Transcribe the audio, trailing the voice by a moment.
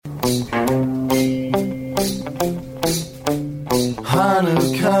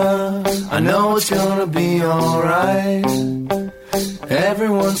know it's gonna be alright.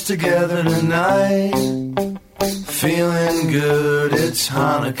 Everyone's together tonight, feeling good, it's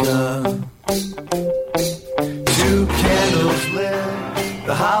Hanukkah. 2 candles lit,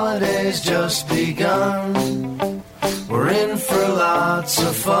 the holiday's just begun. We're in for lots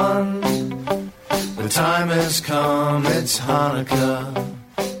of fun, the time has come, it's Hanukkah.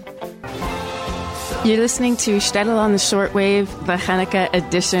 You're listening to Shtetl on the Shortwave, the Chanukah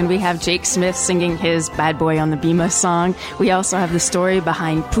edition. We have Jake Smith singing his Bad Boy on the Bima song. We also have the story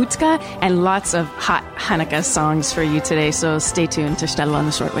behind Poutka and lots of hot Chanukah songs for you today. So stay tuned to Shtetl on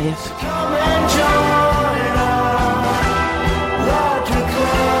the Shortwave. Come and join us, Lucky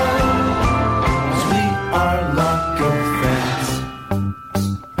Clan, 'cause we are Lucky fans.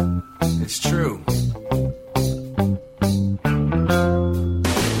 It's true.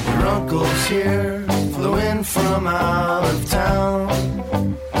 Your uncle's here, flew in from out of town.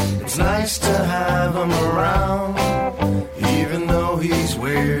 It's nice to have him around, even though he's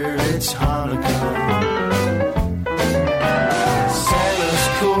weird, it's Hanukkah. Santa's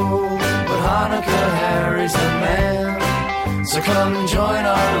cool, but Hanukkah Harry's the man. So come and join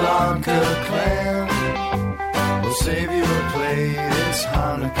our Lanka clan. We'll save you a plate, it's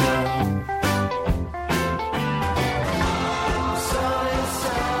Hanukkah.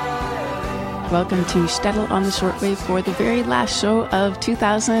 Welcome to Shtetl on the Shortwave for the very last show of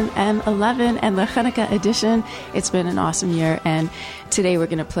 2011 and the Chanukah edition. It's been an awesome year, and today we're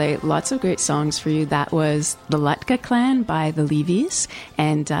going to play lots of great songs for you. That was the Lutka Clan by the Levies,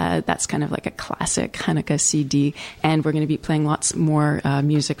 and that's kind of like a classic Chanukah CD, and we're going to be playing lots more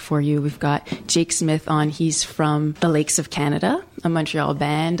music for you. We've got Jake Smith on. He's from the Lakes of Canada, a Montreal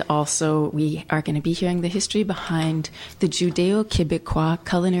band. Also, we are going to be hearing the history behind the Judeo-Quebecois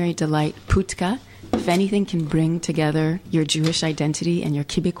culinary delight, Poutka. If anything can bring together your Jewish identity and your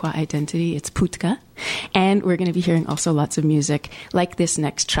Quebecois identity, it's Poutka. And we're going to be hearing also lots of music like this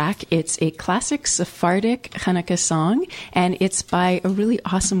next track. It's a classic Sephardic Chanukah song, and it's by a really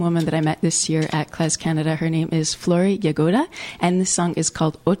awesome woman that I met this year at Class Canada. Her name is Flori Yagoda, and this song is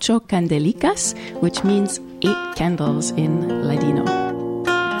called Ocho Candelicas, which means 8 candles in Ladino.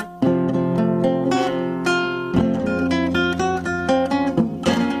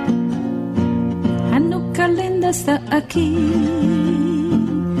 Está aquí,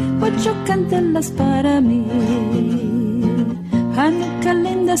 8 candelas para mí. Hanukkah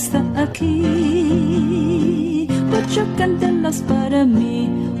linda está aquí, 8 candelas para mí.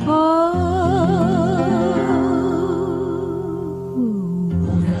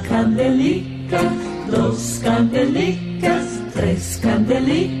 Una candelica, 2 candelicas, 3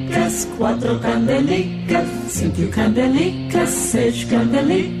 candelicas, 4 candelicas, 5 candelicas, 6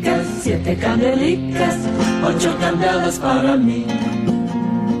 candelicas, 7 candelicas, 8 candelas para mí.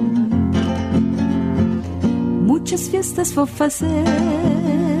 Muchas fiestas vou fazer,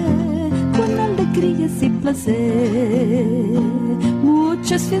 com alegrias e prazer.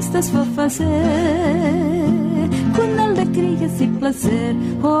 Muchas fiestas vou fazer, com alegrias e prazer.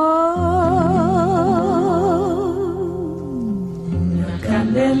 Una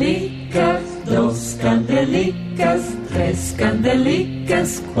candelica, 2 candelicas, 3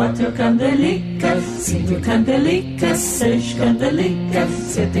 candelicas, 4 candelicas, 5 candelicas, 6 candelicas,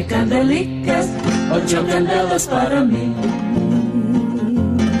 7 candelicas, 8 candelas para mí.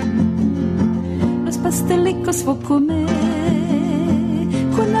 Los pastelicos vou comer,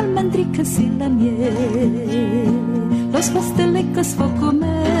 con almendricas y la miel. Los pastelicos vou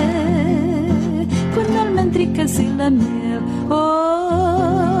comer, con almendricas y la miel.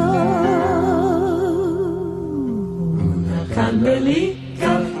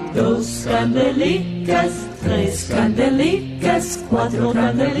 Candelica, 2 candelicas, 3 candelicas, 4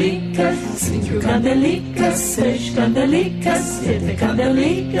 candelicas, 5 candelicas, 6 candelicas, 7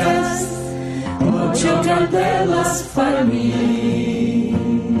 candelicas, 8 candelas para mí.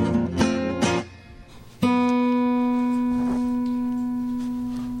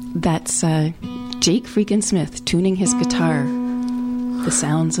 That's Jake Freakin Smith tuning his guitar. The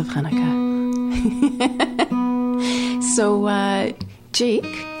sounds of Chanukah. So,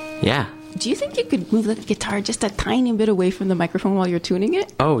 Jake? Yeah? Do you think you could move the guitar just a tiny bit away from the microphone while you're tuning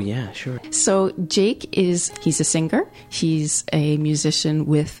it? Oh, yeah, sure. So, Jake he's a singer. He's a musician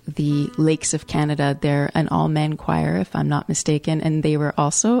with the Lakes of Canada. They're an all-men choir, if I'm not mistaken, and they were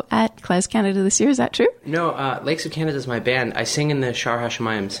also at Class Canada this year. Is that true? No, Lakes of Canada is my band. I sing in the Shaar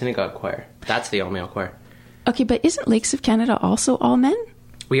Hashomayim synagogue choir. That's the all-male choir. Okay, but isn't Lakes of Canada also all men?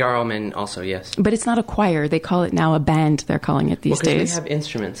 We are all men also, yes. But it's not a choir. They call it now a band, they're calling it these days. Because we have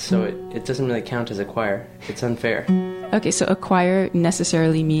instruments, so it doesn't really count as a choir. It's unfair. Okay, so a choir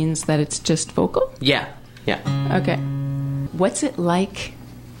necessarily means that it's just vocal? Yeah. Okay. What's it like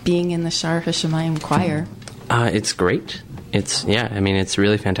being in the Shaar Hashomayim choir? It's great. It's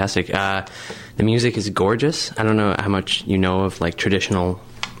really fantastic. The music is gorgeous. I don't know how much you know of like traditional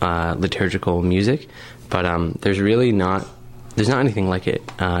liturgical music, but there's not anything like it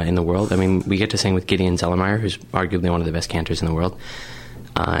in the world. I mean, we get to sing with Gideon Zellermeyer, who's arguably one of the best cantors in the world,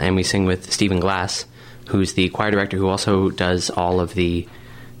 and we sing with Stephen Glass, who's the choir director who also does all of the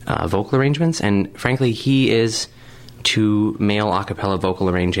vocal arrangements, and frankly, he is to male a cappella vocal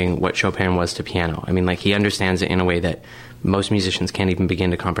arranging what Chopin was to piano. I mean, like, he understands it in a way that most musicians can't even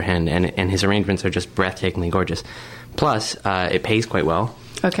begin to comprehend, and his arrangements are just breathtakingly gorgeous. Plus, it pays quite well.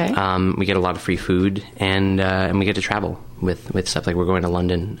 Okay. We get a lot of free food, and we get to travel with stuff. Like, we're going to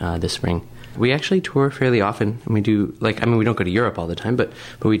London this spring. We actually tour fairly often, and we do, we don't go to Europe all the time, but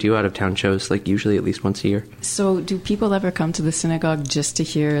we do out-of-town shows, like, usually at least once a year. So do people ever come to the synagogue just to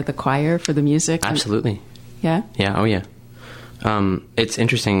hear the choir for the music? Absolutely. Yeah? Yeah, oh yeah. It's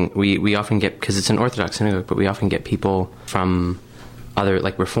interesting, we often get, because it's an Orthodox synagogue, but we often get people from other,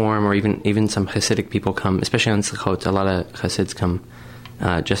 like, Reform, or even some Hasidic people come, especially on Slichot. A lot of Hasids come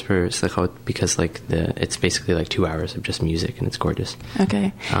just for Slichot, because, like, it's basically like 2 hours of just music, and it's gorgeous.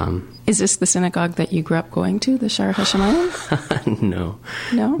 Okay. Is this the synagogue that you grew up going to, the Shaar Hashomayim? No.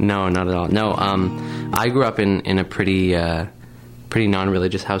 No? No, not at all. No, I grew up in a pretty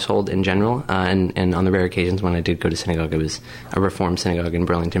non-religious household in general, and on the rare occasions when I did go to synagogue, it was a Reformed synagogue in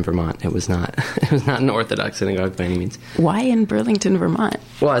Burlington, Vermont. It was not an Orthodox synagogue by any means. Why in Burlington, Vermont?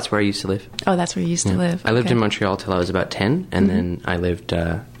 Well, that's where I used to live. Oh, that's where you used to live. I lived in Montreal till I was about 10, and then I lived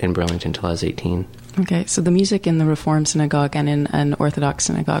in Burlington till I was 18. Okay, so the music in the Reformed synagogue and in an Orthodox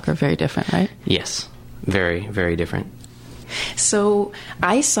synagogue are very different, right? Yes, very, very different. So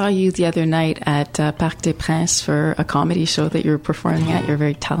I saw you the other night at Parc des Princes for a comedy show that you were performing at. You're a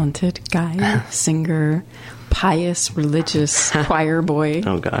very talented guy, singer, pious, religious choir boy.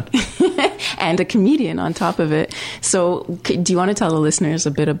 Oh, God. And a comedian on top of it. So do you want to tell the listeners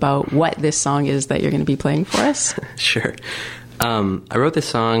a bit about what this song is that you're going to be playing for us? Sure. I wrote this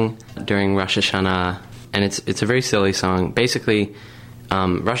song during Rosh Hashanah, and it's a very silly song. Basically,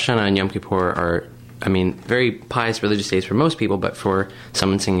 Rosh Hashanah and Yom Kippur are, very pious religious days for most people, but for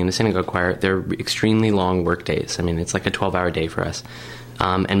someone singing in a synagogue choir, they're extremely long work days. It's like a 12-hour day for us.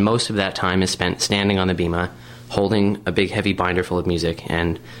 And most of that time is spent standing on the bima, holding a big, heavy binder full of music,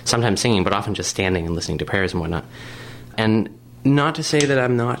 and sometimes singing, but often just standing and listening to prayers and whatnot. And not to say that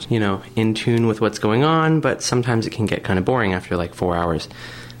I'm not, in tune with what's going on, but sometimes it can get kind of boring after like 4 hours.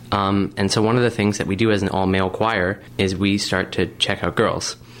 And so one of the things that we do as an all-male choir is we start to check out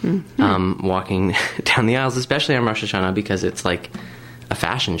girls. Walking down the aisles, especially on Rosh Hashanah, because it's like a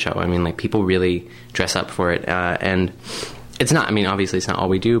fashion show. People really dress up for it, and it's not, obviously it's not all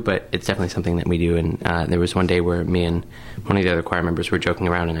we do, but it's definitely something that we do. And there was one day where me and one of the other choir members were joking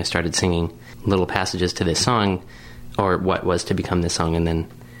around, and I started singing little passages to this song, or what was to become this song, and then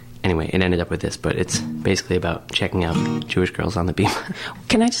anyway, it ended up with this, but it's basically about checking out Jewish girls on the bima.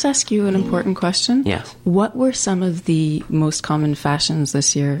 Can I just ask you an important question? Yes. What were some of the most common fashions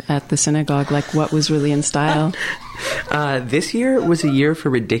this year at the synagogue? Like, what was really in style? This year was a year for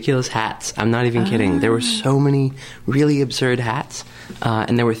ridiculous hats. I'm not even kidding. There were so many really absurd hats.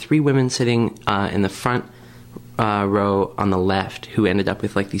 And there were 3 women sitting in the front row on the left who ended up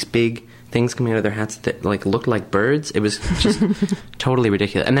with, like, these big things coming out of their hats that looked like birds. It was just totally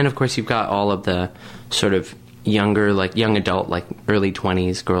ridiculous. And then, of course, you've got all of the sort of younger, young adult, early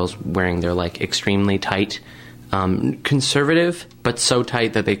 20s girls wearing their extremely tight, conservative, but so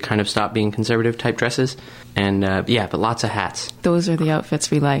tight that they kind of stop being conservative type dresses. And but lots of hats. Those are the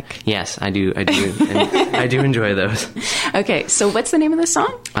outfits we like. Yes, I do. And I do enjoy those. Okay, so what's the name of the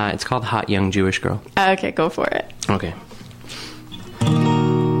song? It's called Hot Young Jewish Girl. Okay, go for it. Okay.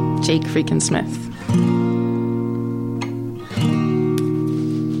 Jake Freakin Smith.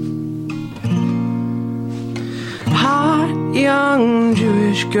 Hot young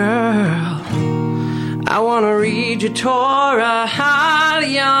Jewish girl, I want to read your Torah. Hot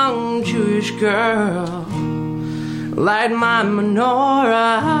young Jewish girl, light my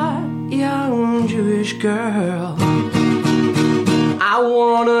menorah. Hot young Jewish girl, I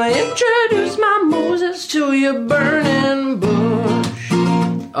want to introduce my Moses to your burning bush.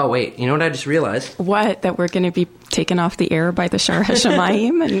 Oh, wait. You know what I just realized? What? That we're going to be taken off the air by the Shaar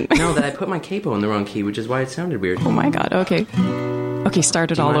Hashomayim? No, that I put my capo in the wrong key, which is why it sounded weird. Oh, my God. Okay. Okay, start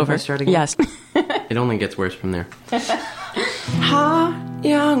it all over. Start again? Yes. It only gets worse from there. Hot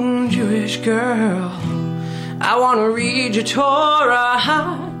young Jewish girl, I want to read your Torah.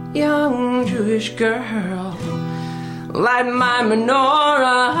 Hot young Jewish girl, light my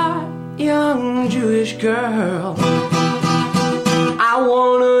menorah, young Jewish girl. I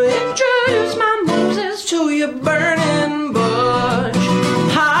wanna introduce my Moses to your burning bush.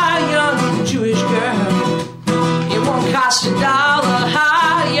 Hi, young Jewish girl. It won't cost $1.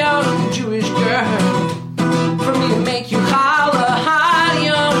 Hi, young Jewish girl. For me to make you holler. Hi,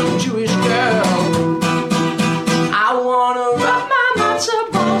 young Jewish girl. I wanna rub my matzo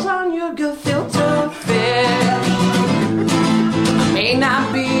balls on your gefilte fish. I may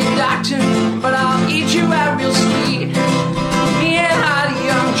not be a doctor, but I'll eat you out real sweet. Me and hot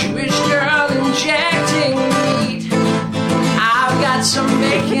young Jewish girl injecting meat. I've got some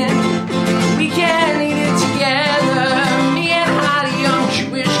bacon, we can eat it together. Me and hot young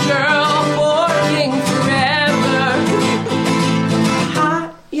Jewish girl forking forever. Hot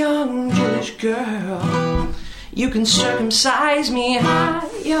young Jewish girl, you can circumcise me, hot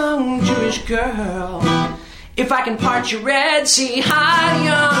young Jewish girl. If I can part your Red Sea, hot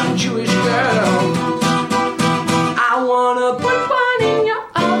young Jewish girl. I wanna put one in your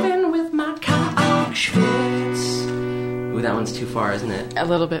oven with my Auschwitz. Ooh, that one's too far, isn't it? A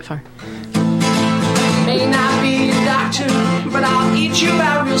little bit far. May not be a doctor, but I'll eat you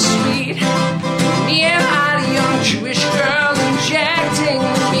out real sweet. Me and hot young Jewish girl injecting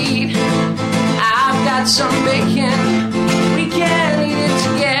meat. I've got some bacon, we can eat it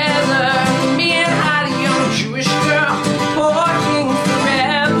together. Me and hot young Jewish girl, porking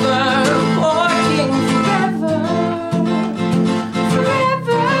forever, porking forever,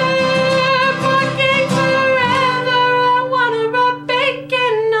 forever, porking forever. I wanna rub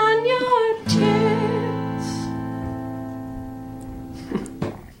bacon on your tits.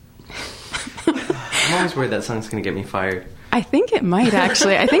 I'm always worried that song's gonna get me fired. I think it might,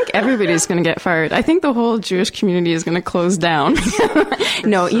 actually. I think everybody's going to get fired. I think the whole Jewish community is going to close down.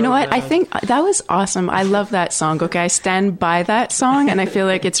 No, you know what? I think that was awesome. I love that song. Okay, I stand by that song, and I feel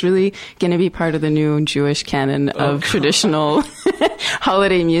like it's really going to be part of the new Jewish canon of traditional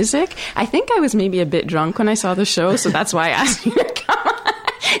holiday music. I think I was maybe a bit drunk when I saw the show, so that's why I asked you to come.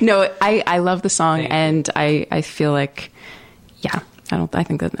 No, I love the song, and I feel like, yeah. I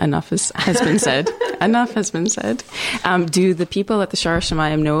think that enough has been said. Enough has been said. Do the people at the Shaar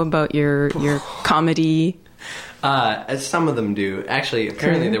Hashomayim know about your comedy? Some of them do. Actually,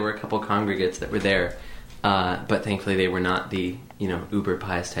 apparently there were a couple congregates that were there, but thankfully they were not the uber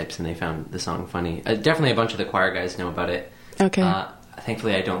pious types, and they found the song funny. Definitely a bunch of the choir guys know about it. Okay.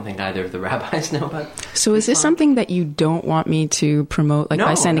 Thankfully, I don't think either of the rabbis know about it. So is this something that you don't want me to promote,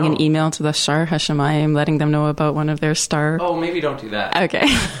 by sending an email to the Shaar Hashomayim, letting them know about one of their star? Oh, maybe don't do that. Okay.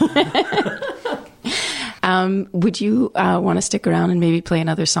 Would you want to stick around and maybe play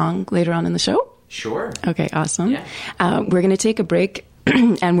another song later on in the show? Sure. Okay, awesome. Yeah. We're going to take a break.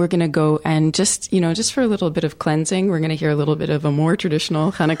 And we're going to go and just for a little bit of cleansing, we're going to hear a little bit of a more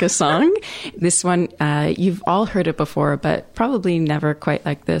traditional Chanukah song. This one, you've all heard it before, but probably never quite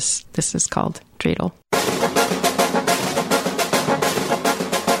like this. This is called Dreidel.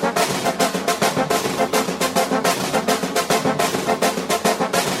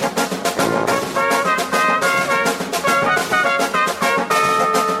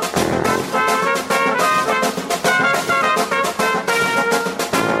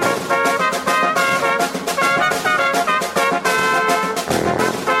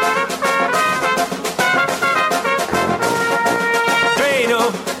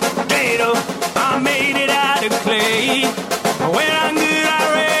 I made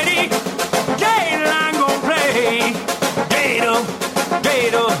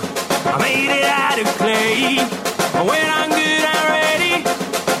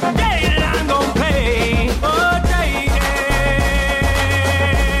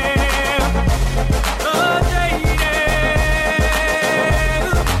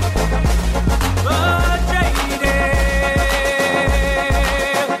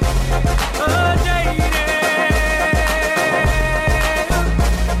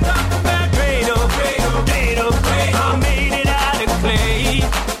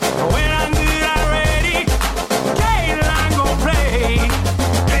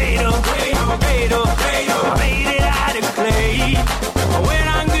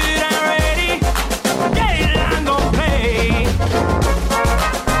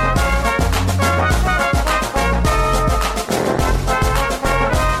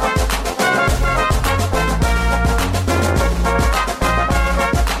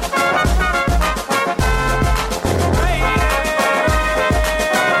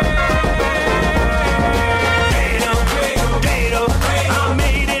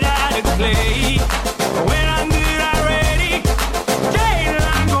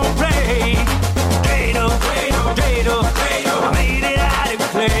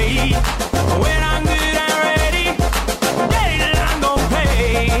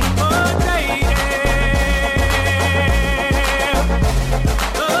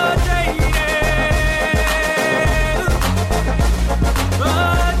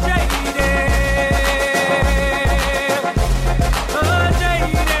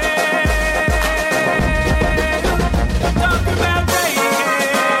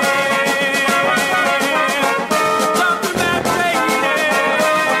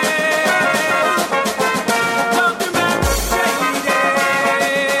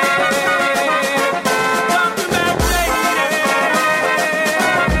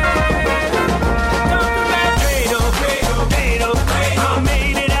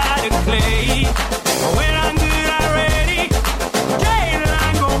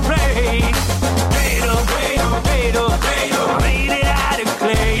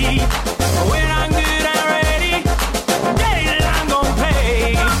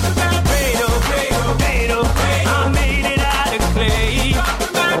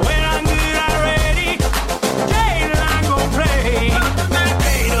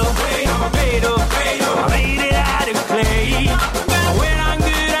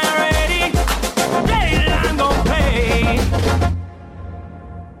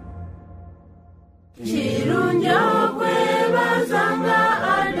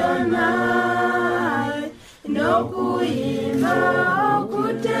nokuyima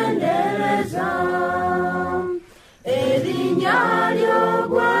okutendereza erinnya lyo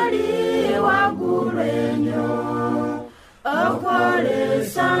gwali waggulu ennyo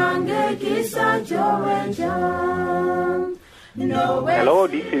okwolesanga ekisa ky'owenkya. Hello,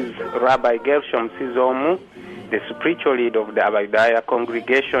 this is Rabbi Gershom Sizomu, the spiritual lead of the Abadaya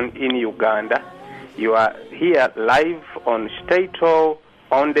congregation in Uganda. You are here live on Stato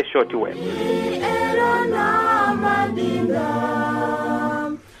on the shortwave.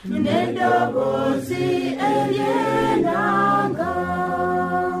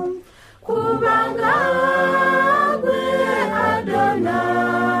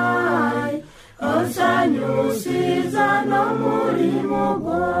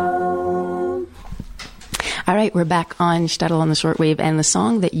 All right, we're back on Shtetl on the Shortwave, and the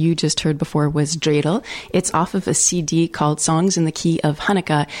song that you just heard before was Dreidel. It's off of a CD called Songs in the Key of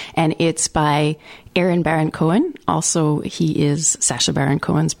Chanukah, and it's by Aaron Baron Cohen. Also, he is Sacha Baron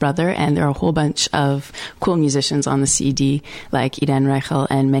Cohen's brother, and there are a whole bunch of cool musicians on the CD, like Eden Reichel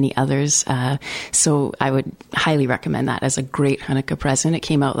and many others. So I would highly recommend that as a great Chanukah present. It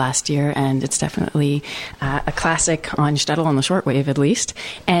came out last year, and it's definitely a classic on Shtetl on the Shortwave, at least.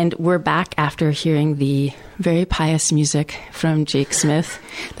 And we're back after hearing the very pious music from Jake Smith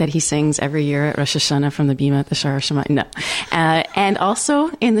that he sings every year at Rosh Hashanah from the bima, the Shaar Hashomayim. No. And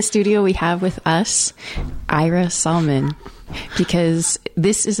also in the studio we have with us Ira Salmon, because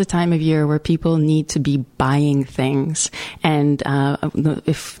this is a time of year where people need to be buying things. And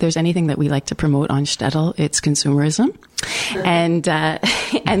if there's anything that we like to promote on Shtetl, it's consumerism. And I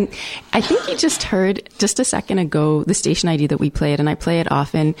think you just heard just a second ago the station ID that we played, and I play it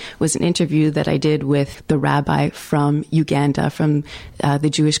often, was an interview that I did with the rabbi from Uganda, from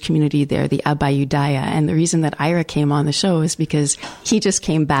the Jewish community there, the Abba Yudaya. And the reason that Ira came on the show is because he just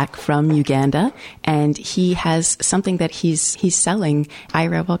came back from Uganda, and he has something that he's selling.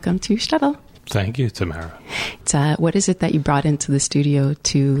 Ira, welcome to Shtetl. Thank you, Tamara. What is it that you brought into the studio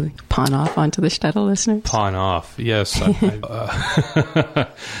to pawn off onto the Shtetl listeners? Pawn off, yes.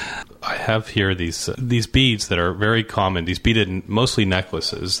 I have here these beads that are very common, these beaded, mostly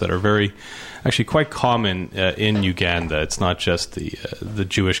necklaces, that are actually quite common in Uganda. It's not just the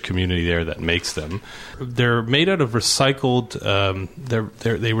Jewish community there that makes them. They're made out of recycled,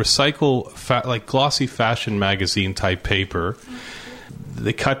 they recycle like glossy fashion magazine type paper.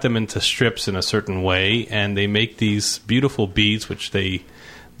 They cut them into strips in a certain way, and they make these beautiful beads, which they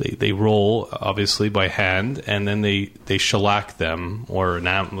roll obviously by hand, and then they shellac them or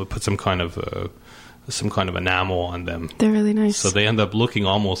put some kind of enamel on them. They're really nice. So they end up looking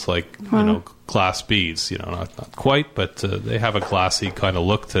almost like glass beads. Not quite, but they have a glassy kind of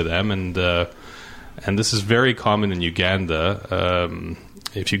look to them, and this is very common in Uganda.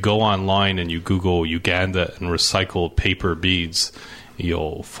 If you go online and you Google Uganda and recycled paper beads,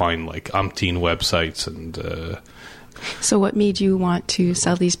 you'll find like umpteen websites. And so what made you want to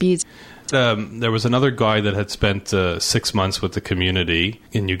sell these beads? There was another guy that had spent 6 months with the community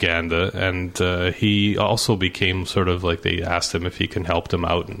in Uganda, and he also became sort of like, they asked him if he can help them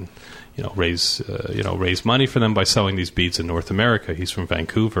out and raise money for them by selling these beads in North America. He's from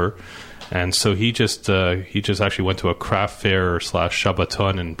Vancouver, and so he just actually went to a craft fair /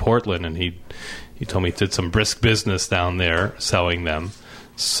 Shabbaton in Portland, and he told me he did some brisk business down there selling them.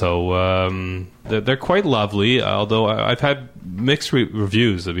 So they're quite lovely, although I've had mixed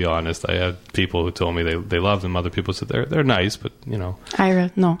reviews, to be honest. I had people who told me they love them. Other people said they're nice, but Ira,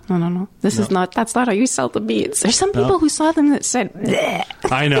 no. That's not how you sell the beads. There's some people who saw them that said, bleh.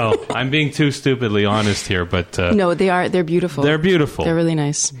 I know. I'm being too stupidly honest here, but no, they're beautiful. They're beautiful. They're really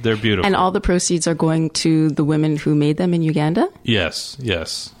nice. They're beautiful. And all the proceeds are going to the women who made them in Uganda? Yes.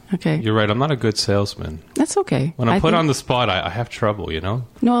 Okay. You're right. I'm not a good salesman. That's okay. When I'm put on the spot, I have trouble,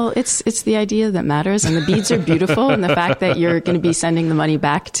 No, it's the idea that matters, and the beads are beautiful, and the fact that you're going to be sending the money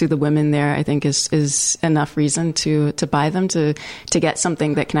back to the women there, I think is enough reason to buy them, to get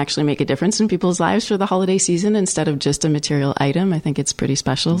something that can actually make a difference in people's lives for the holiday season instead of just a material item. I think it's pretty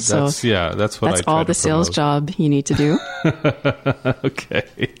special. That's what that's all the sales job you need to do. Okay.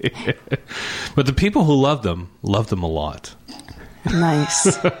 But the people who love them a lot.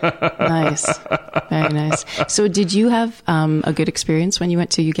 Nice. Very nice. So did you have a good experience when you went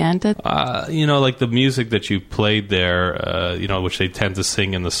to Uganda? Like the music that you played there, which they tend to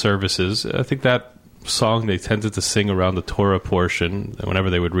sing in the services. I think that song they tended to sing around the Torah portion, whenever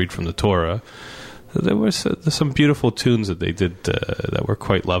they would read from the Torah. There were some beautiful tunes that they did that were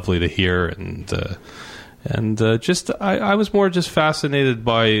quite lovely to hear, and And I was more just fascinated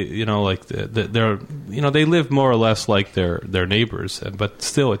by, like they're, they live more or less like their neighbors, but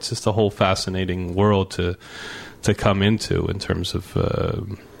still, it's just a whole fascinating world to come into in terms of,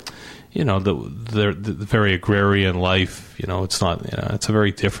 the very agrarian life. It's not, it's a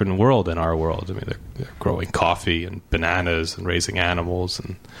very different world than our world. I mean, they're growing coffee and bananas and raising animals,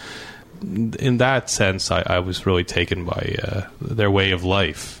 and in that sense, I was really taken by their way of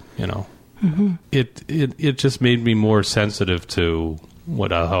life. Mm-hmm. It just made me more sensitive to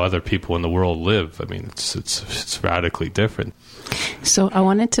how other people in the world live. I mean, it's radically different. So I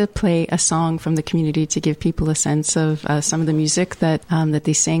wanted to play a song from the community to give people a sense of some of the music that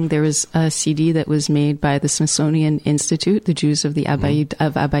they sang. There was a CD that was made by the Smithsonian Institute, the Jews of the Abba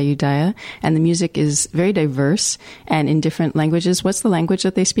Yudaya, and the music is very diverse and in different languages. What's the language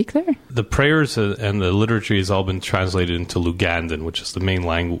that they speak there? The prayers and the liturgy has all been translated into Lugandan, which is the main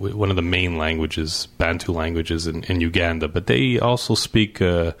language, one of the main languages, Bantu languages in Uganda. But they also speak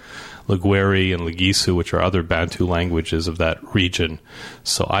Lugweri and Legisu, which are other Bantu languages of that region.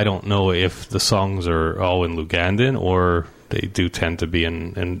 So I don't know if the songs are all in Lugandan or they do tend to be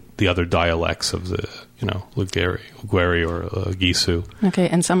in the other dialects of the, Lugweri or Legisu. Okay,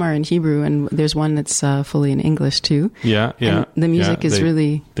 and some are in Hebrew, and there's one that's fully in English too. Yeah. And the music is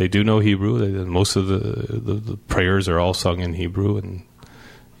really... They do know Hebrew. Most of the prayers are all sung in Hebrew, and,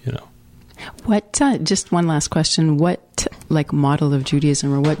 What, just one last question, what model of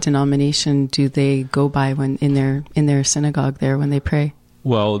Judaism or what denomination do they go by when in their synagogue there when they pray?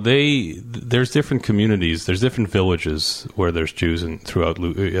 Well, there's different communities, there's different villages where there's Jews throughout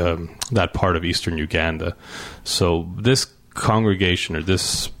that part of eastern Uganda. So this congregation or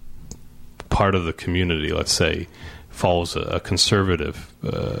this part of the community, let's say, follows a conservative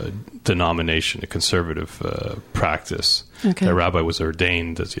denomination, a conservative practice. Okay. The rabbi was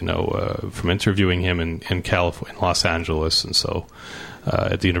ordained, as you know, from interviewing him in California, in Los Angeles, and so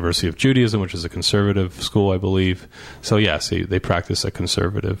at the University of Judaism, which is a conservative school, I believe. So yes, they practice a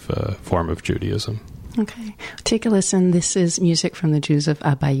conservative form of Judaism. Okay, take a listen. This is music from the Jews of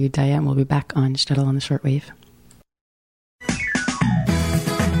Abba Yudaya, and we'll be back on Shtetl on the Shortwave.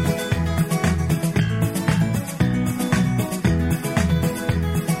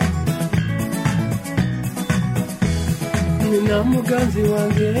 Nina muganzi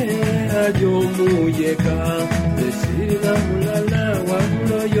wange ajomuyeka esirina mulala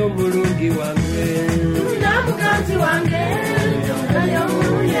wamuloyo mulungi wange. Nina muganzi wange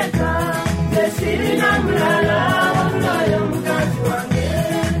ajomuyeka esirina mulala wamuloyo muganzi wange.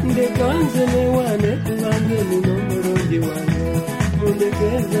 Ndekanze newane kuwange nino mulungi wange.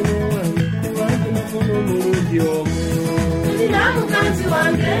 Mundekeze newane kuwange nafuno mulungi omu. Nina muganzi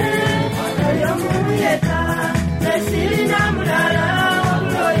wange ajomuyeka Sirina mulala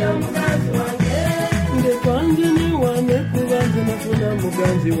wamuloyo muganzi wange. Ndekanze newane kubanze nafuna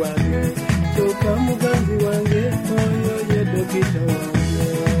muganzi wange. Choka muganzi wange oyo ye dokita wange.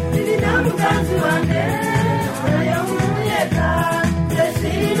 Sirina muganzi wange oyo muyeka.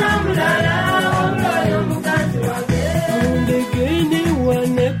 Sirina mulala wamuloyo muganzi wange. Ndekene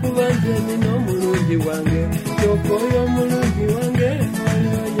wane kubanze nino mulungi wange. Choka oyo mulungi wange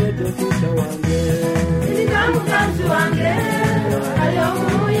oyo ye dokita wange. Muganzi wange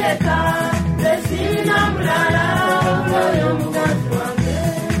ayomuyeka lesina mulala oyo muganzi wange.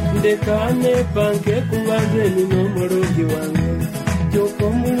 Ndekane banke kubanze nino mulungi wange. Joko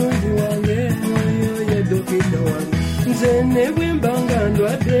mulungi wange oyo ye dokita wange. Nze nebwembanga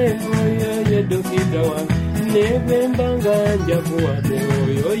ndwadde oyo ye dokita wange. Nebwembanga njavuwadde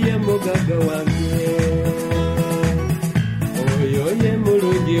oyo ye mugaga wange. Oyo ye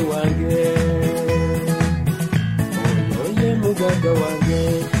mulungi wange. Mugaga wange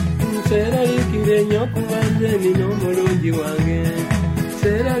seralikire nnyo kubanze nino mulungi wange.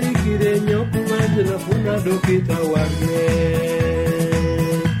 Seralikire nnyo kubanze nafuna dokita wange.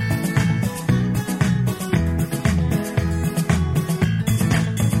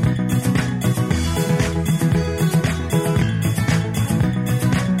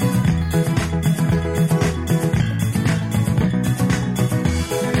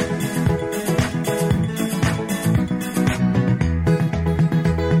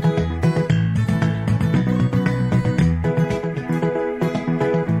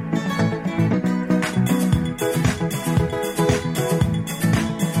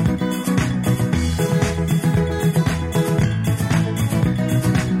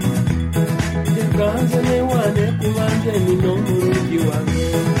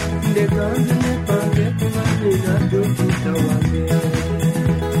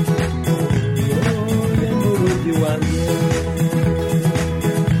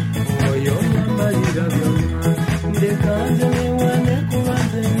 Oyo yamalira byonna.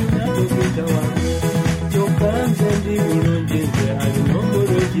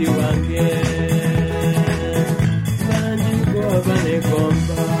 n'omulungi wange banjiko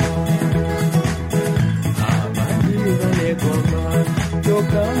banegomba abandi banegomba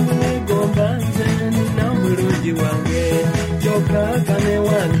kyokka munegomba nze nina omulungi wange kyokka kane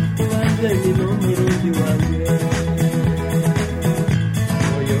wano kubanze nina omulungi wange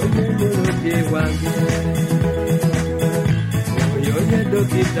oyo ye mulungi wange oyo ye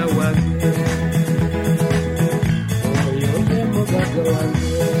dokita wange oyo ye muganga wange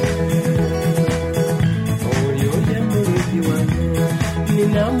oyo ye mulungi wange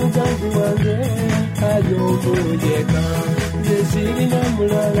nina muganzi wange ay'omuyeka nze sirina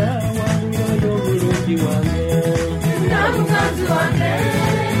mulala wange oyo mulungi wange nina muganzi wange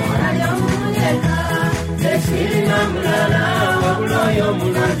ay'omuyeka nze sirina mulala wabula oyo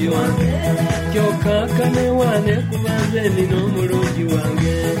mulungi wange kyokka kane wane kubanze nina omulungi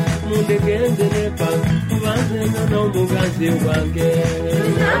wange mundegenze nepa kubanze nno n'omuganzi wange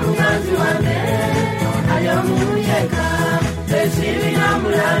nina muganzi wange ay'omuyeka nze sirina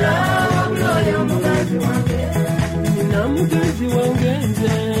mulala wabula oyo muganzi wange nina muganzi wange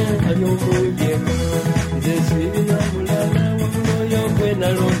nze ay'omuyeka nze sirina mulala wabula oyo gwe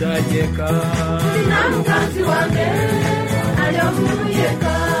nalonda yeka nina muganzi wange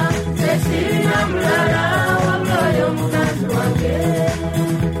ay'omuyeka nze sirina mulala wabula oyo muganzi wange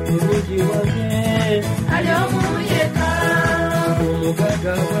mulungi wange ay'omuyeka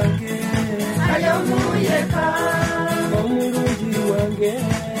omugaga wange ay'omuyeka omulungi wange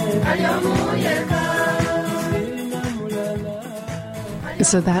ay'omuyeka sirina mulala.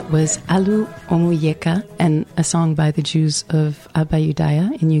 So that was Alu Omuyeka, and a song by the Jews of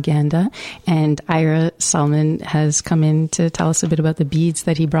Abayudaya in Uganda. And Ira Salman has come in to tell us a bit about the beads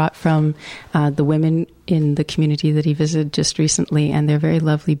that he brought from the women in the community that he visited just recently, and they're very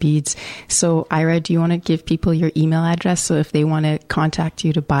lovely beads. So Ira, do you want to give people your email address so if they want to contact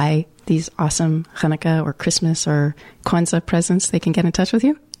you to buy these awesome Chanukah or Christmas or Kwanzaa presents, they can get in touch with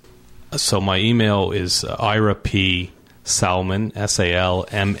you? So my email is Ira P. Salman,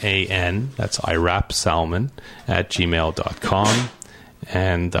 Salman, that's irapsalman @gmail.com.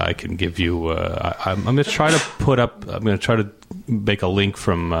 And I can give you, I'm going to try to make a link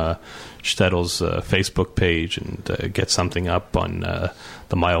from Shtetl's Facebook page and get something up on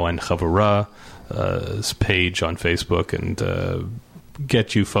the Mayoan Chavurah page on Facebook and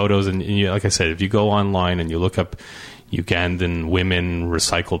get you photos. And you, like I said, if you go online and you look up Ugandan women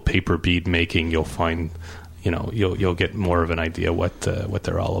recycled paper bead making, you'll find, you'll get more of an idea what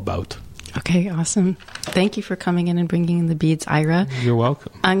they're all about. Okay, awesome. Thank you for coming in and bringing in the beads, Ira. You're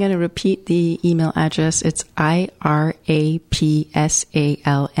welcome. I'm going to repeat the email address. It's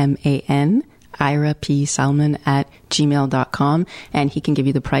IRAPSALMAN, IraPSalman @gmail.com, and he can give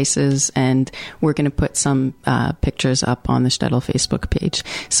you the prices, and we're going to put some pictures up on the Shtetl Facebook page.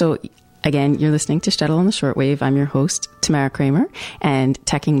 So again, you're listening to Shtetl on the Shortwave. I'm your host, Tamara Kramer, and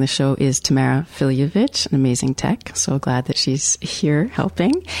teching the show is Tamara Filyevich, an amazing tech. So glad that she's here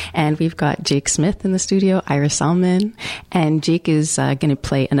helping. And we've got Jake Smith in the studio, Ira Salman, and Jake is going to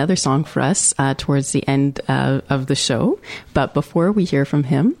play another song for us towards the end of the show. But before we hear from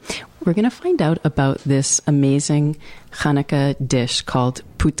him, we're going to find out about this amazing Chanukah dish called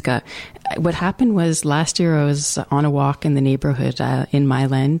Poutka. What happened was last year I was on a walk in the neighborhood in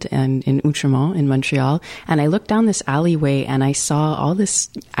Myland and in Outremont in Montreal, and I looked down this alleyway and I saw all this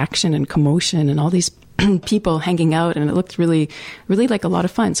action and commotion and all these people hanging out, and it looked really, really like a lot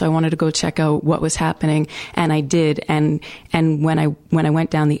of fun. So I wanted to go check out what was happening, and I did. And when I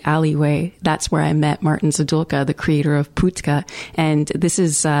went down the alleyway, that's where I met Martin Zadulka, the creator of Poutka. And this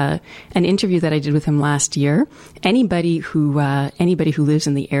is an interview that I did with him last year. Anybody who lives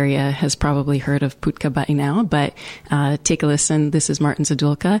in the area has probably heard of Poutka by now. But take a listen. This is Martin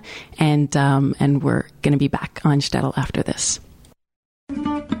Zadulka, and we're going to be back on Shtetl after this.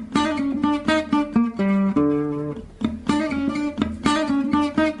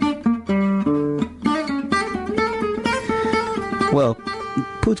 Well,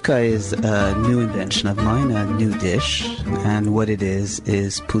 Poutka is a new invention of mine, a new dish, and what it is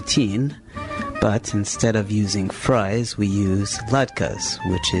poutine, but instead of using fries, we use ladkas,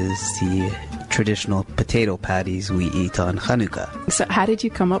 which is the traditional potato patties we eat on Chanukah. So how did you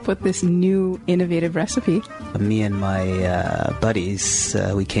come up with this new innovative recipe? Me and my buddies,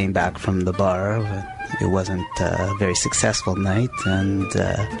 we came back from the bar. It wasn't a very successful night, and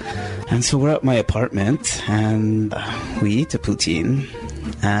so we're at my apartment, and we eat a poutine,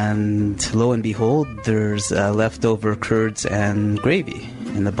 and lo and behold, there's leftover curds and gravy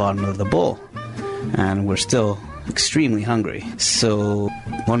in the bottom of the bowl, and we're still extremely hungry. So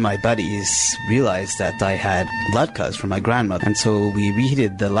one of my buddies realized that I had latkes from my grandmother, and so we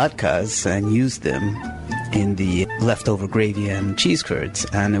reheated the latkes and used them in the leftover gravy and cheese curds,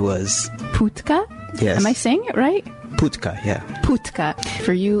 and it was... Poutka? Yes. Am I saying it right? Poutka, yeah. Poutka.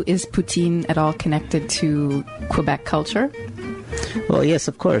 For you, is poutine at all connected to Quebec culture? Well, yes,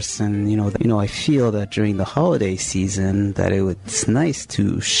 of course. And, I feel that during the holiday season that it's nice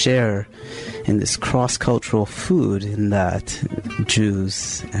to share in this cross-cultural food, in that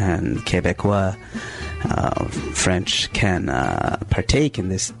Jews and Quebecois, French can partake in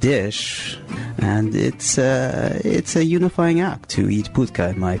this dish, and it's a unifying act to eat poutka,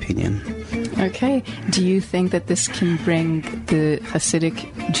 in my opinion. Okay. Do you think that this can bring the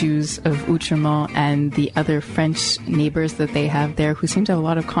Hasidic Jews of Outremont and the other French neighbors that they have there, who seem to have a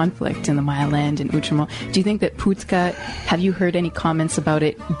lot of conflict in the Mile-End and Outremont, do you think that Poutka, have you heard any comments about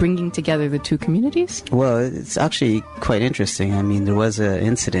it bringing together the two communities? Well, it's actually quite interesting. I mean, there was an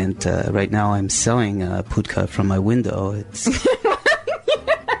incident. Right now I'm selling Poutka from my window.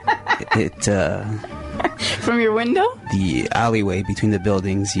 From your window? The alleyway between the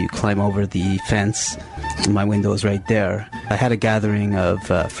buildings, you climb over the fence. My window is right there. I had a gathering of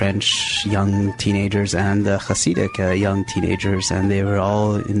French young teenagers and Hasidic young teenagers, and they were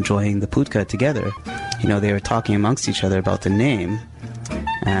all enjoying the Poutka together. They were talking amongst each other about the name.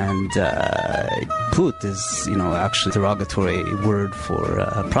 And put is, actually a derogatory word for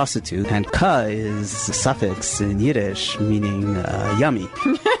a prostitute. And ka is a suffix in Yiddish meaning yummy.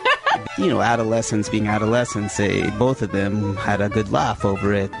 Adolescents being adolescents, both of them had a good laugh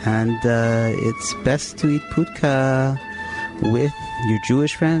over it. And it's best to eat poutka with your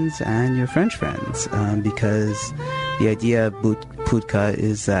Jewish friends and your French friends, because the idea of poutka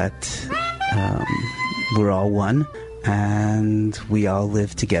is that we're all one, and we all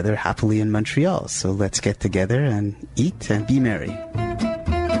live together happily in Montreal. So let's get together and eat and be merry.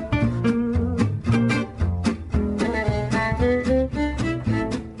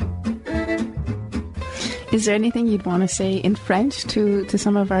 Is there anything you'd want to say in French to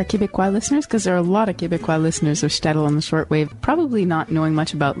some of our Quebecois listeners? Because there are a lot of Quebecois listeners of Shtetl on the Shortwave, probably not knowing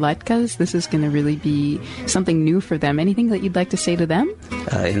much about latkes. This is going to really be something new for them. Anything that you'd like to say to them?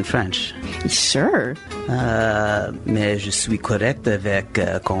 In French? Sure. Mais je suis correct avec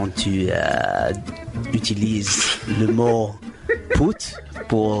quand tu utilises le mot pout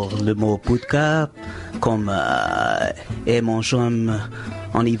pour le mot poutka, comme et mon chum,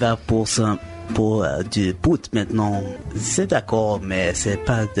 on y va pour du pout maintenant. C'est d'accord, mais c'est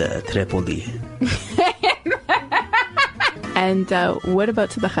pas très poli. And what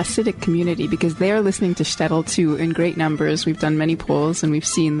about to the Hasidic community? Because they are listening to Shtetl too in great numbers. We've done many polls and we've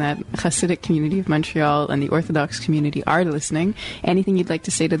seen that Hasidic community of Montreal and the Orthodox community are listening. Anything you'd like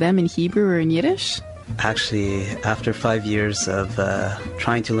to say to them in Hebrew or in Yiddish? Actually, after 5 years of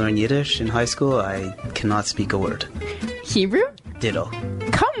trying to learn Yiddish in high school, I cannot speak a word. Hebrew? Ditto.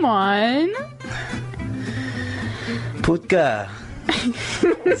 Come on! Poutka.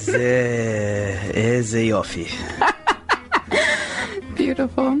 זה יופי.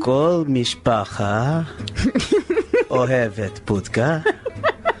 Beautiful. כל משפחה אוהבת פותקה.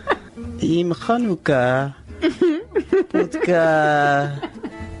 עם חנוכה, פותקה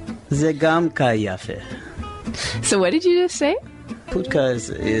זה גם יפה. So what did you just say? Poutka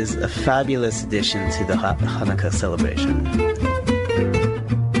is a fabulous addition to the Hanukkah celebration.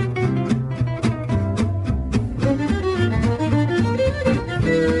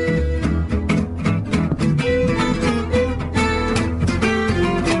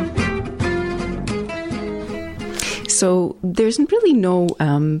 So there's really no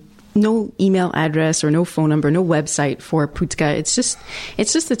email address or no phone number, no website for Poutka. It's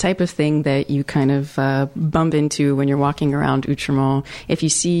just the type of thing that you kind of bump into when you're walking around Outremont. If you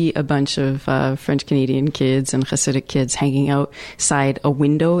see a bunch of French Canadian kids and Hasidic kids hanging outside a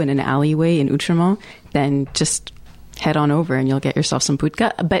window in an alleyway in Outremont, then just head on over and you'll get yourself some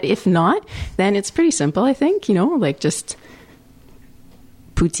Poutka. But if not, then it's pretty simple, I think, just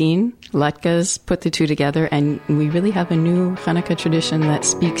poutine, latkes, put the two together, and we really have a new Chanukah tradition that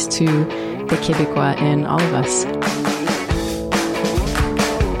speaks to the Quebecois in all of us.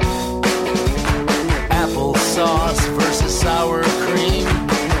 Applesauce versus sour cream.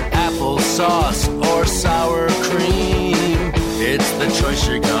 Applesauce or sour cream. It's the choice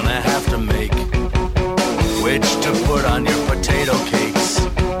you're gonna have to make. Which to put on your potato cakes.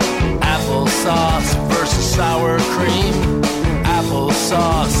 Applesauce versus sour cream.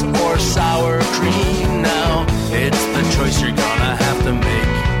 Applesauce or sour cream. Now it's the choice you're gonna have to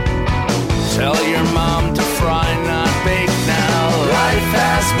make. Tell your mom to fry, not bake. Now life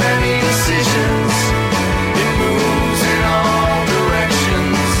has many decisions. It moves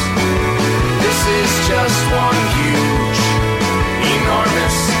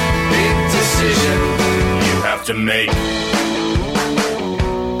to make.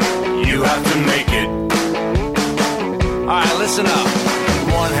 You have to make it. Alright, listen up.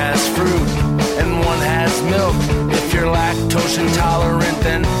 One has fruit and one has milk. If you're lactose intolerant,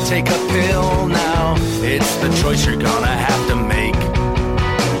 then take a pill now. It's the choice you're gonna have to make.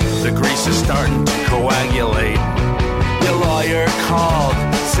 The grease is starting to coagulate. Your lawyer called,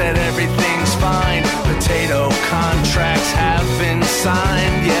 said everything's fine. Potato contracts have been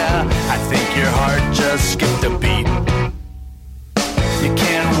signed. Yeah, I think your heart just skipped a beat. You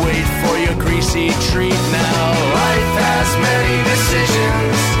can't wait for your greasy treat now. Life has many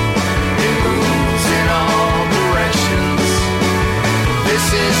decisions. It moves in all directions. This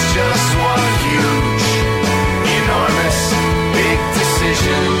is just one huge, enormous, big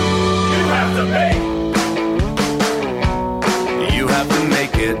decision you have to make. You have to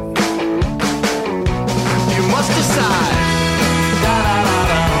make it. You must decide.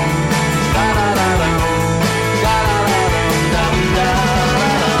 Da-da-da-dum, da-da-da-dum, da-da-da-dum,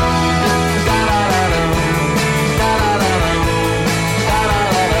 dum-da-da-dum, da-da-da-dum, da-da-da-dum,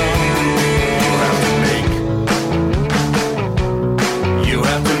 da-da-da-dum. You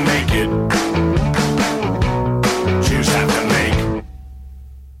have to make it. Jews have to make.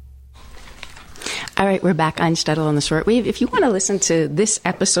 All right, we're back on Shtetl on the Shortwave. If you want to listen to this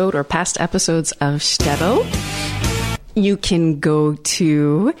episode or past episodes of Shtetl, you can go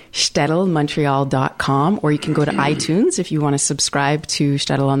to shtetl.montreal.com, or you can go to iTunes if you want to subscribe to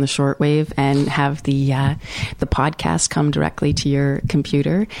Shtetl on the Shortwave and have the podcast come directly to your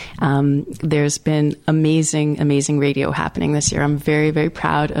computer. There's been amazing radio happening this year. I'm very, very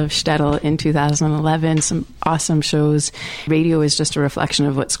proud of Shtetl in 2011. Some awesome shows. Radio is just a reflection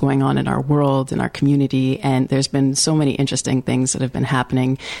of what's going on in our world, in our community, and there's been so many interesting things that have been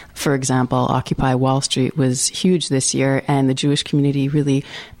happening. For example, Occupy Wall Street was huge this year, and the Jewish community really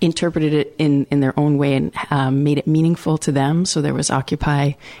interpreted it in their own way and made it meaningful to them. So there was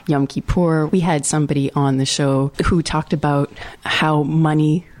Occupy Yom Kippur. We had somebody on the show who talked about how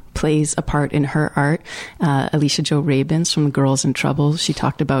money plays a part in her art. Alicia Jo Rabins from Girls in Trouble. She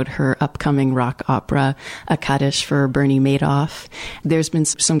talked about her upcoming rock opera, A Kaddish for Bernie Madoff. There's been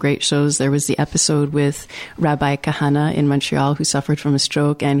some great shows. There was the episode with Rabbi Kahana in Montreal, who suffered from a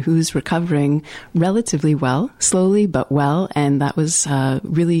stroke and who's recovering relatively well, slowly but well. And that was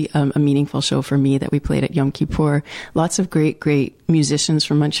really a meaningful show for me that we played at Yom Kippur. Lots of great musicians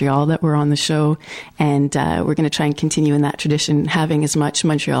from Montreal that were on the show. And we're going to try and continue in that tradition, having as much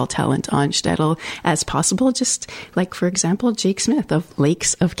Montreal talent on Shtetl as possible. Just like, for example, Jake Smith of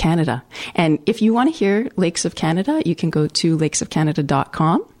Lakes of Canada. And if you want to hear Lakes of Canada, you can go to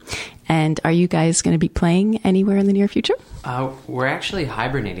lakesofcanada.com. And are you guys going to be playing anywhere in the near future? We're actually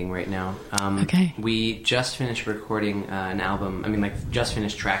hibernating right now. Okay. We just finished recording an album. Just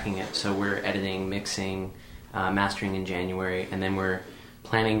finished tracking it. So we're editing, mixing, mastering in January, and then we're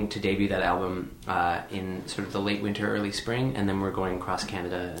planning to debut that album in sort of the late winter, early spring, and then we're going across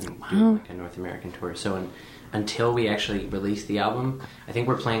Canada and doing like a North American tour. So until we actually release the album, I think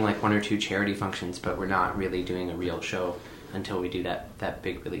we're playing like one or two charity functions, but we're not really doing a real show until we do that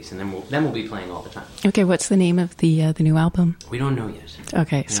big release, and then we'll be playing all the time. Okay, what's the name of the new album? We don't know yet.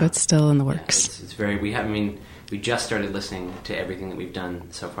 Okay, so it's still in the works. Yeah, it's very. We just started listening to everything that we've done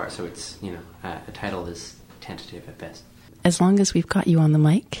so far, so it's a title is tentative at best. As long as we've got you on the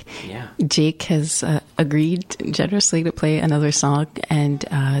mic, yeah. Jake has agreed generously to play another song, and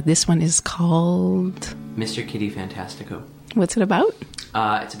this one is called Mr. Kitty Fantastico. What's it about?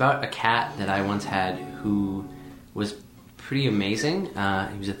 It's about a cat that I once had who was pretty amazing.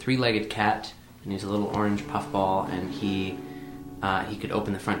 He was a three-legged cat, and he was a little orange puffball, and he could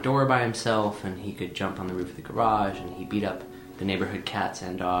open the front door by himself, and he could jump on the roof of the garage, and he beat up the neighborhood cats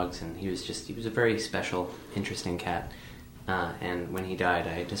and dogs, and he was a very special, interesting cat. And when he died,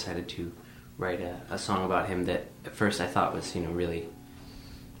 I decided to write a song about him that at first I thought was really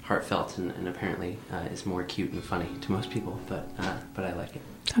heartfelt and apparently is more cute and funny to most people, but I like it.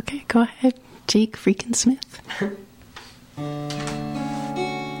 Okay, go ahead, Jake Freakin Smith.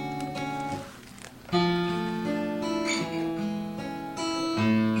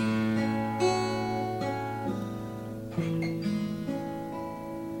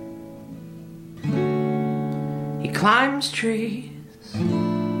 He climbs trees,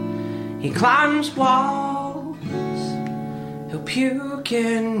 he climbs walls, he'll puke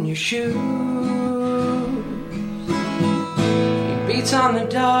in your shoes. He beats on the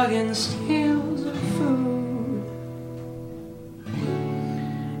dog and steals the food.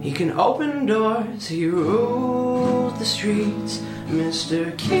 He can open doors, he rules the streets.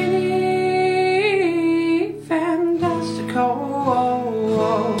 Mr. Kitty Fantastico,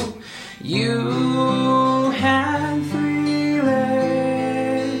 you have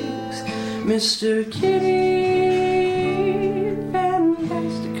Mr. Kitty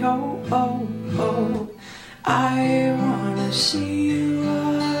Fantastico, oh, oh, I wanna see you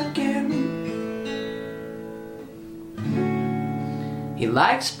again. He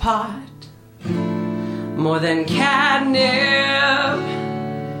likes pot more than catnip.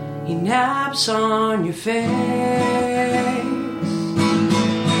 He naps on your face.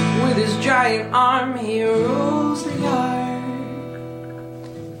 With his giant arm he rules the yard.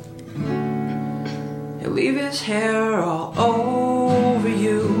 He'll leave his hair all over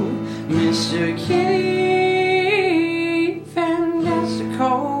you, Mr. Kitty Fantastico,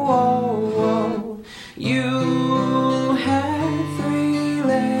 oh, oh. You had 3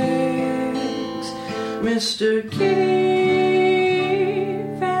 legs, Mr. Kitty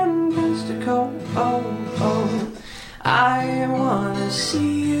Fantastico, oh, oh. I wanna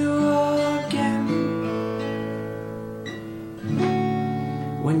see you again.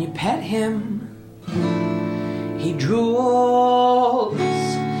 When you pet him, he drools,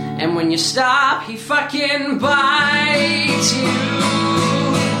 and when you stop, he fucking bites you.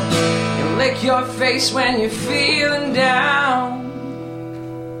 He'll lick your face when you're feeling down.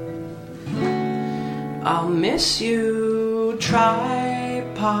 I'll miss you,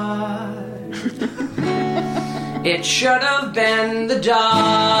 tripod. It should have been the dog,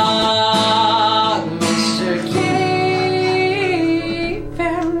 Mr. Kitty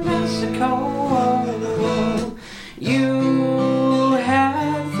Fantastico, oh, oh. You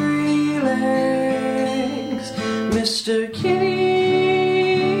had 3 legs, Mr.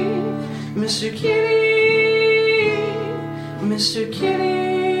 Kitty, Mr. Kitty, Mr.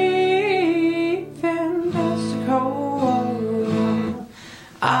 Kitty Fantastico, oh, oh.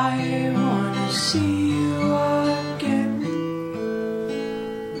 I wanna see you again.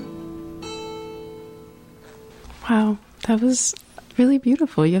 Wow, that was really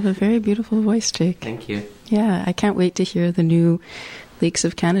beautiful. You have a very beautiful voice, Jake. Thank you. Yeah, I can't wait to hear the new Lakes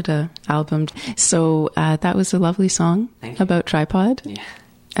of Canada album. So that was a lovely song about Tripod. Yeah.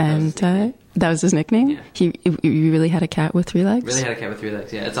 And that was his nickname? Yeah. You really had a cat with 3 legs? Really had a cat with 3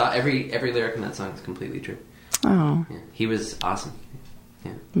 legs, yeah. It's all, every lyric in that song is completely true. Oh. Yeah. He was awesome.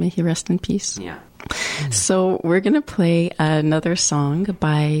 Yeah. May he rest in peace. Yeah. So we're going to play another song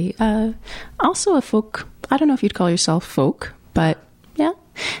by also a folk, I don't know if you'd call yourself folk, but yeah,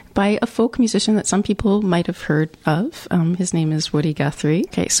 by a folk musician that some people might have heard of. His name is Woody Guthrie.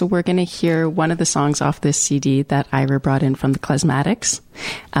 Okay, so we're going to hear one of the songs off this CD that Ira brought in from the Klezmatics.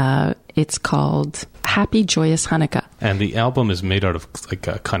 It's called Happy Joyous Chanukah. And the album is made out of like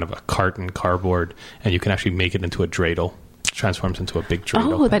a kind of a carton cardboard, and you can actually make it into a dreidel. It transforms into a big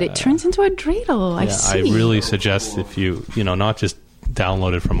dreidel. Oh, but it turns into a dreidel. I see. I really suggest if you not just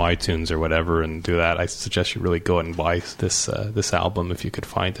download it from iTunes or whatever and do that, I suggest you really go and buy this album if you could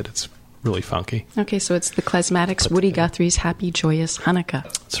find it. It's really funky. Okay, so it's the Klezmatics, Woody Guthrie's Happy Joyous Chanukah.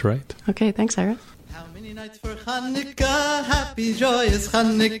 That's right. Okay, thanks, Ira. How many nights for Chanukah? Happy joyous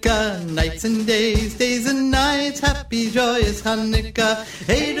Chanukah. Nights and days, days and nights. Happy joyous Chanukah.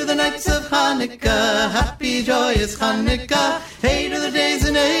 Hey to the nights of Chanukah. Happy joyous Chanukah. Hey to the days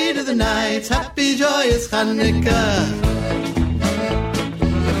and hey to the nights. Happy joyous Chanukah.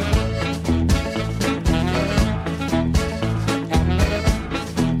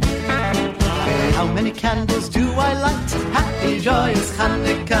 How many candles do I light? Happy joyous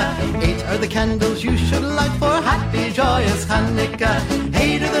Chanukah. 8 are the candles you should light for happy joyous Chanukah.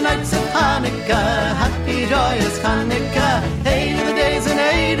 Hey to the nights of Chanukah. Happy joyous Chanukah. Hey to the days and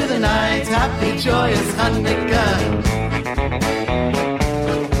hey to the nights. Happy joyous Chanukah.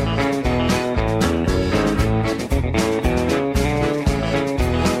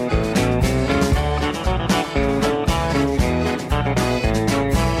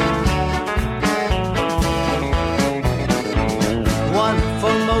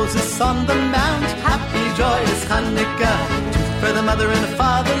 On the mount, happy joyous Chanukah. 2 for the mother and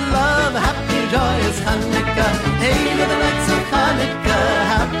father love, happy joyous Chanukah. Hey to the nights of Chanukah,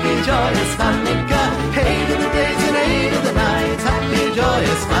 happy joyous Chanukah. Hey to the days and hey to the nights, happy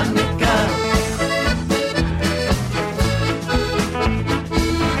joyous Chanukah.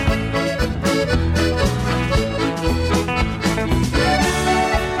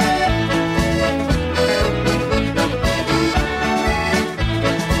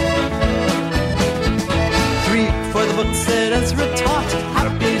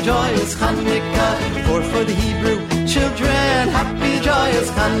 Joyous Chanukah, 4 for the Hebrew children, happy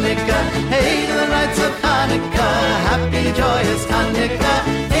joyous Chanukah. Hey to the nights of Chanukah, happy joyous Chanukah.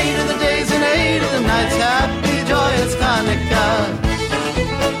 Hey to the days and hey to the nights, happy joyous Chanukah.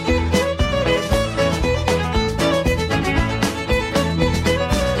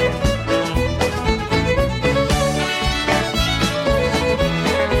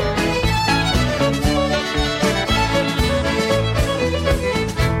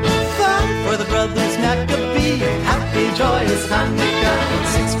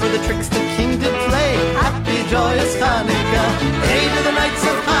 the tricks the king did play. Happy, joyous Chanukah. Hey to the nights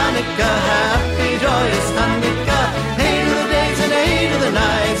of Chanukah. Happy, joyous Chanukah. Hey to the days and hey to the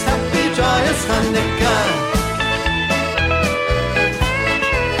nights. Happy, joyous Chanukah.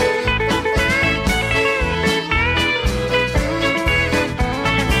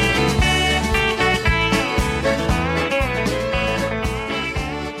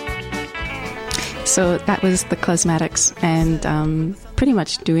 So that was the Klezmatics, and pretty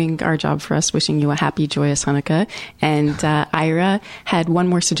much doing our job for us, wishing you a happy, joyous Hanukkah. And Ira had one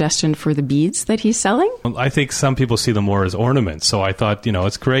more suggestion for the beads that he's selling. I think some people see them more as ornaments. So I thought,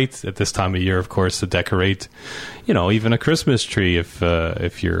 it's great at this time of year, of course, to decorate, even a Christmas tree if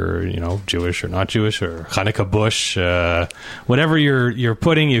you're, Jewish or not Jewish, or Hanukkah bush, whatever you're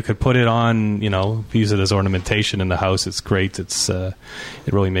putting, you could put it on, use it as ornamentation in the house. It's great. It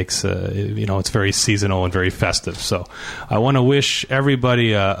really makes, it's very seasonal and very festive. So I want to wish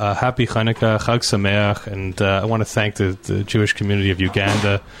everybody a happy Chanukah, Chag Sameach, and I want to thank the Jewish community of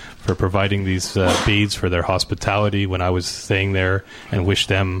Uganda for providing these beads for their hospitality when I was staying there, and wish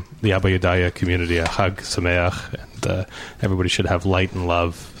them, the Abba Yedaya community, a Chag Sameach, and everybody should have light and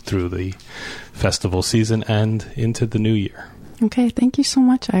love through the festival season and into the new year. Okay, thank you so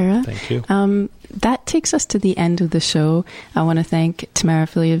much, Ira. Thank you. That takes us to the end of the show. I want to thank Tamara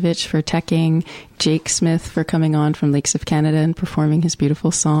Filievich for teching, Jake Smith for coming on from Lakes of Canada and performing his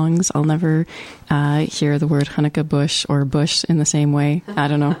beautiful songs. I'll never hear the word Hanukkah bush or bush in the same way. I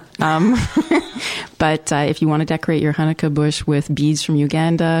don't know. But if you want to decorate your Hanukkah bush with beads from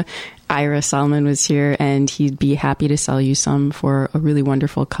Uganda, Ira Salman was here, and he'd be happy to sell you some for a really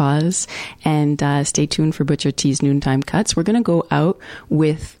wonderful cause. And stay tuned for Butcher T's Noontime Cuts. We're going to go out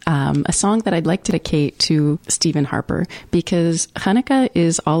with a song that I'd like to dedicate to Stephen Harper, because Hanukkah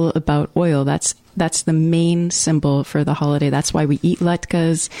is all about oil. That's the main symbol for the holiday. That's why we eat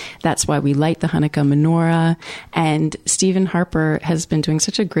latkes. That's why we light the Hanukkah menorah. And Stephen Harper has been doing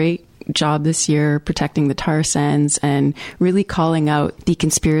such a great job this year protecting the tar sands and really calling out the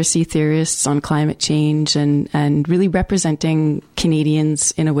conspiracy theorists on climate change, and really representing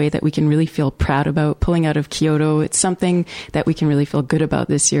Canadians in a way that we can really feel proud about. Pulling out of Kyoto, it's something that we can really feel good about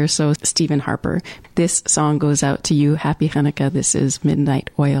this year. So Stephen Harper, this song goes out to you. Happy Hanukkah. This is Midnight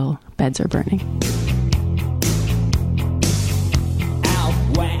Oil. Beds are burning. Out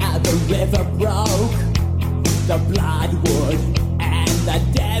where the river broke, the bloodwood and the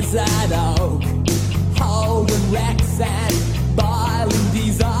desert oak, holding wrecks and boiling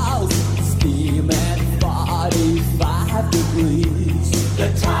diesels, steaming 45 degrees. The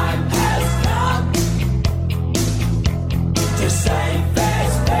time has come to save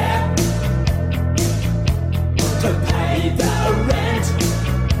this fare, to pay the rent,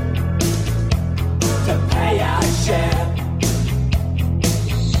 to pay our share.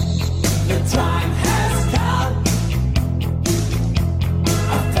 The time has come.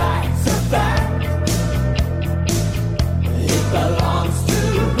 A fact's a fact. It belongs to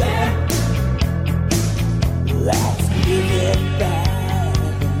them. Let's give it back.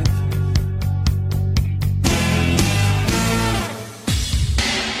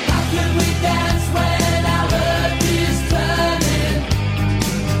 How can we dance when our earth is turning?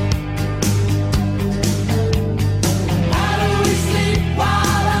 How do we sleep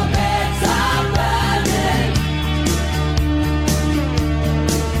while our beds are burning?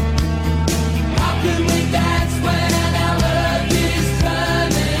 How can we dance when our earth is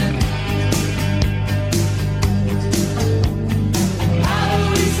turning? How do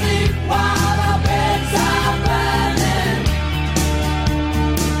we sleep while our beds are burning?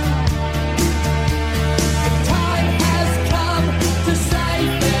 The time has come to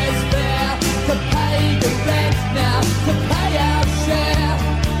save this fare, to pay the rent now, to pay our share.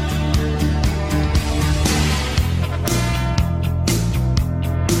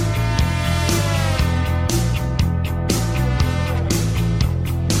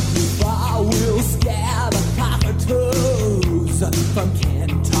 Far we'll scare the cockatoos from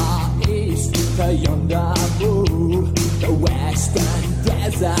Kentar East to Yondabu. The western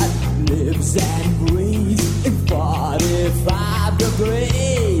desert lives and breathes in 45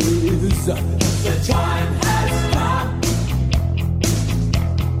 degrees. The time has come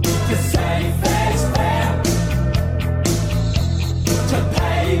to save this fare, to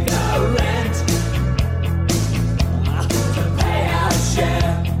pay the rent, to pay our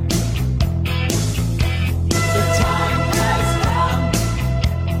share. The time has come.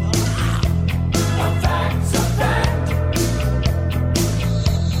 A fact's a fact.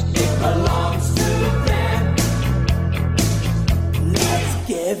 It belongs to them. Let's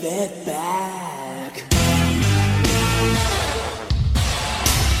give it back.